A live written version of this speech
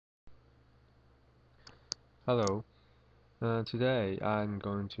Hello. Today I'm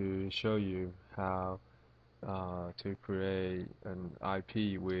going to show you how to create an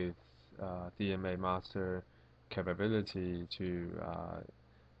IP with DMA Master capability to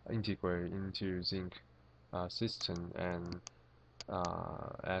integrate into Zinc system and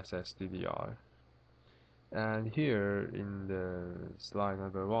access DDR. And here in the slide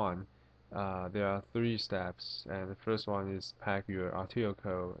number one, there are three steps. And the first one is pack your RTL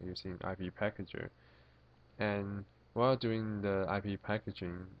code using IP packager. And while doing the IP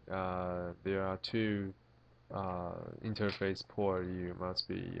packaging, there are two interface port you must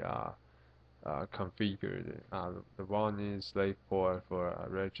be configured. The one is slave port for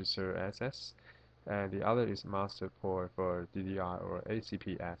register access, and the other is master port for DDR or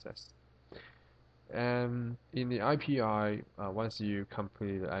ACP access. And in the IPI, once you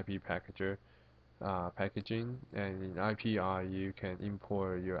complete the IP packager packaging, and in IPI you can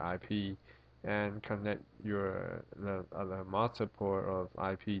import your IP and connect the master port of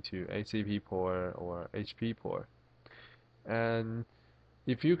IP to ACP port or HP port. And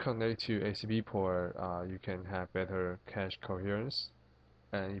if you connect to ACP port, you can have better cache coherence.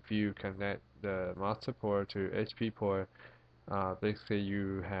 And if you connect the master port to HP port, basically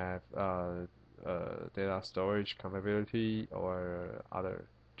you have data storage compatibility or other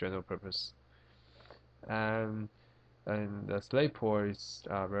general purpose. And and the slave port is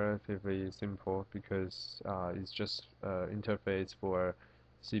relatively simple because it's just interface for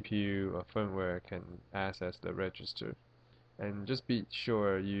CPU or firmware can access the register. And just be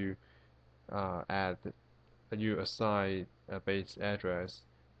sure you assign a base address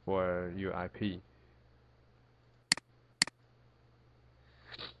for your IP.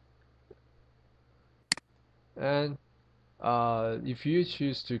 And if you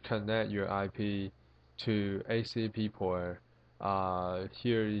choose to connect your IP to ACP port,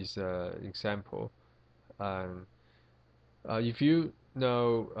 here is an example. Um, if you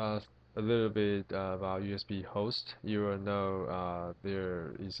know a little bit about USB host, you will know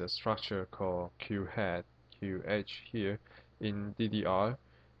there is a structure called QH here in DDR,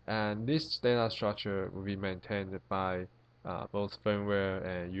 and this data structure will be maintained by both firmware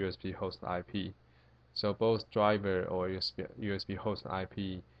and USB host IP. So both driver or USB host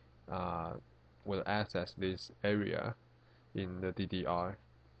IP uh, will access this area in the DDR.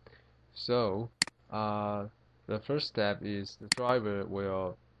 So uh, the first step is the driver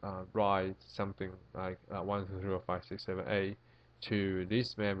will write something like 1205678 to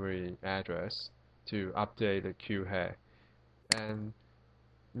this memory address to update the queue head. And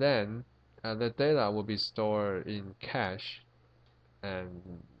then the data will be stored in cache and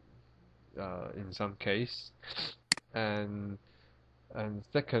in some case. And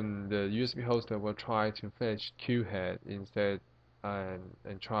second, the USB hoster will try to fetch queue head instead and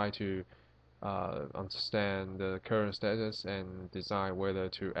try to understand the current status and decide whether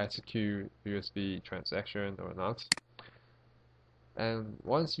to execute USB transaction or not. And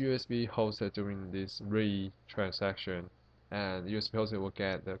once USB hoster doing this read transaction, and USB hoster will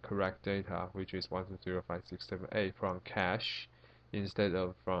get the correct data, which is 1205678 from cache instead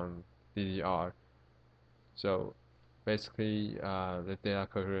of from DDR. So basically, the data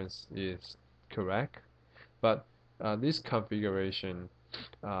coherence is correct, but this configuration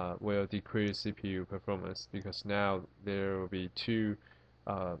will decrease CPU performance because now there will be two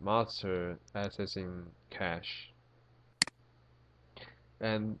master accessing cache.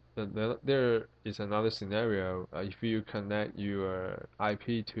 And there is another scenario. If you connect your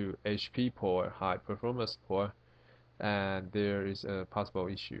IP to HP port, high performance port, and there is a possible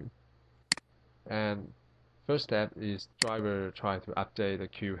issue. And first step is driver try to update the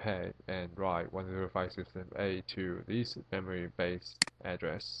queue head and write 10568 to this memory base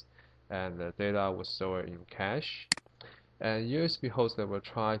address, and the data was stored in cache. And USB hoster will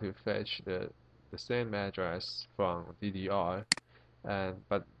try to fetch the same address from DDR,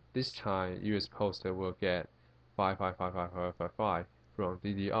 but this time USB hoster will get 555555 from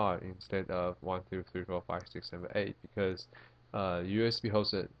DDR instead of 1234567 because USB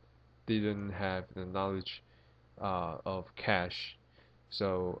hoster didn't have the knowledge of cache,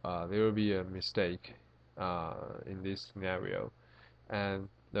 so there will be a mistake in this scenario. And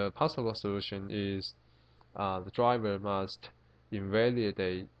the possible solution is the driver must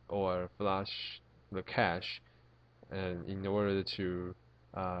invalidate or flush the cache and in order to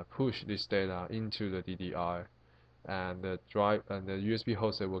push this data into the DDR, and the USB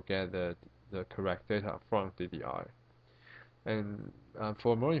hoster will get the correct data from DDR. And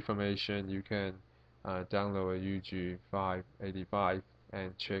for more information, you can download a UG 585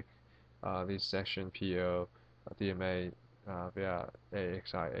 and check this section PL DMA via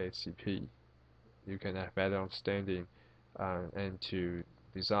AXI ACP. you can have better understanding and to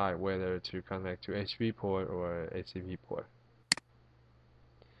decide whether to connect to HP port or ACP port.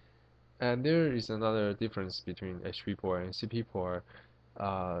 And there is another difference between HP port and ACP port.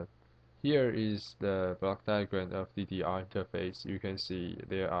 Uh, Here is the block diagram of DDR interface. You can see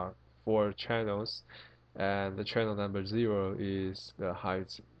there are 4 channels, and the channel number 0 is the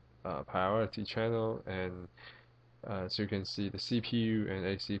highest priority channel, and so you can see the CPU and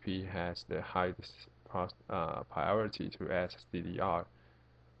ACP has the highest priority to access DDR.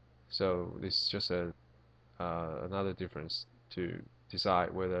 So this is just another difference to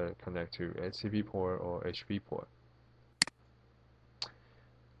decide whether to connect to ACP port or HP port.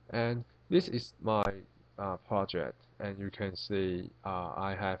 And this is my project, and you can see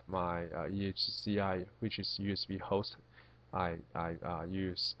I have my EHCI, which is USB host. I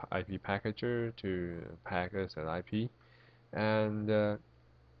use IP packager to package an IP, and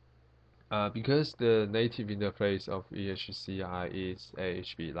because the native interface of EHCI is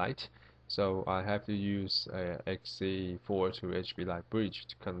HB Lite, so I have to use a XC4 to HB Lite bridge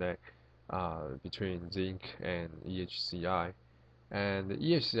to connect between Zinc and EHCI. And the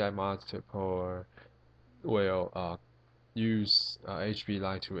EHCI master port will use HB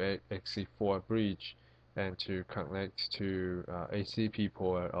Lite to XC4 bridge and to connect to ACP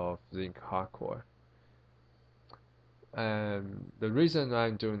port of Zinc hardcore. And the reason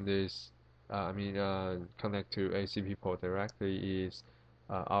I'm doing this, connect to ACP port directly, is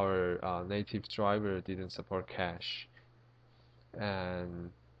our native driver didn't support cache,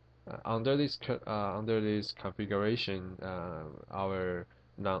 and under this configuration, our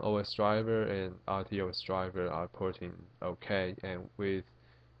non-OS driver and RTOS driver are porting okay, and with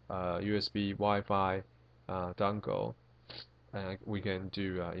USB Wi-Fi dongle, we can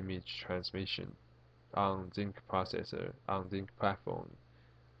do image transmission on Zinc processor, on Zinc platform.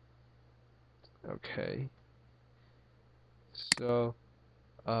 Okay, so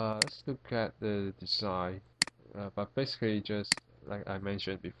let's look at the design. But basically, just like I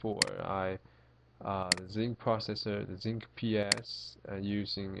mentioned before, the Zinc processor, the Zinc PS,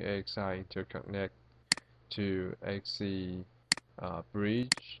 using AXI interconnect to XC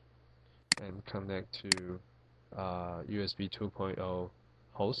bridge and connect to USB 2.0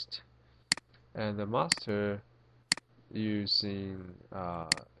 host, and the master using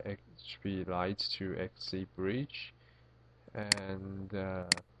HP Lite to XC bridge, and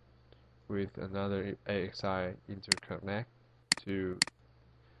with another AXI interconnect to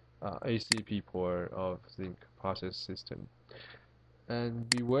ACP port of Zinc process system. And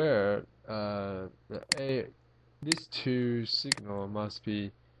beware, these two signal must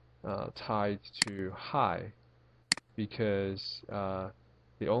be tied to high, because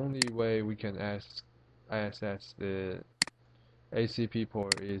the only way we can access the ACP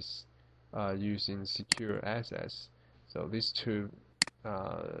port is using secure access. So these two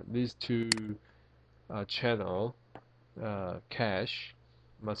channel cache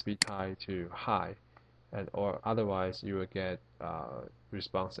must be tied to high, and or otherwise you will get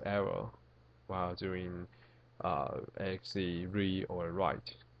response error while doing AXE read or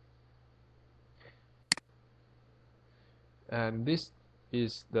write. And this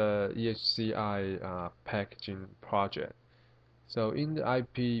is the EHCI packaging project. So in the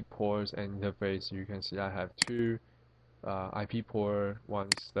IP ports and interface, you can see I have two IP port, one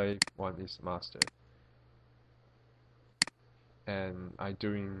is slave, one is master. And I'm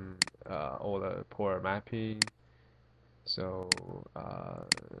doing all the port mapping, so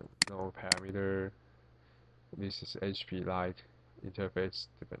no parameter. This is HP Lite interface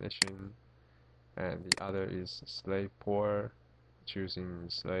definition, and the other is slave port, choosing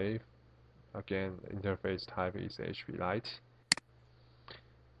slave. Again, interface type is HP Lite.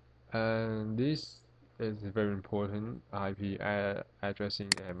 And this is very important, IP addressing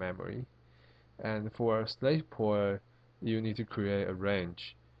and memory. And for slave port, you need to create a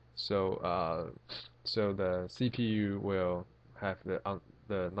range. So so the CPU will have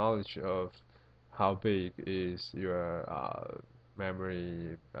the knowledge of how big is your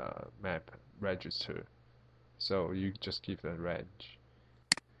memory map register. So you just give the range.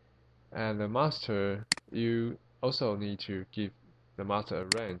 And the master, you also need to give the master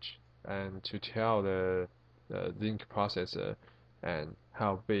a range and to tell the Zinc processor and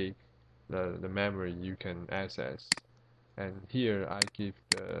how big the memory you can access. And here I give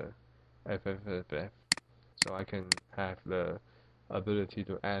the FFFF, so I can have the ability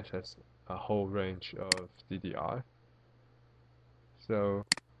to access a whole range of DDR. So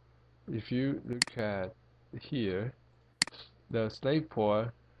if you look at here, the slave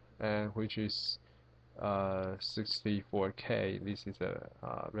port, which is 64K. This is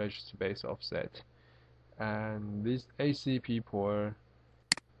a register-based offset, and this ACP port,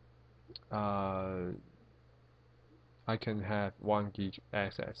 uh, I can have 1 gig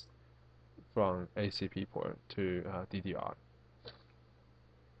access from ACP port to DDR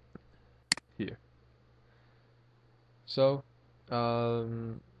here. So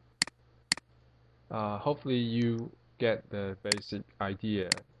um, hopefully you get the basic idea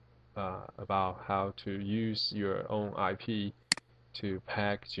about how to use your own IP to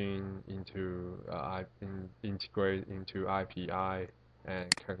packaging into integrate into IPI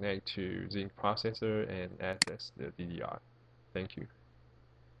and connect to Zinc processor and access the DDR. Thank you.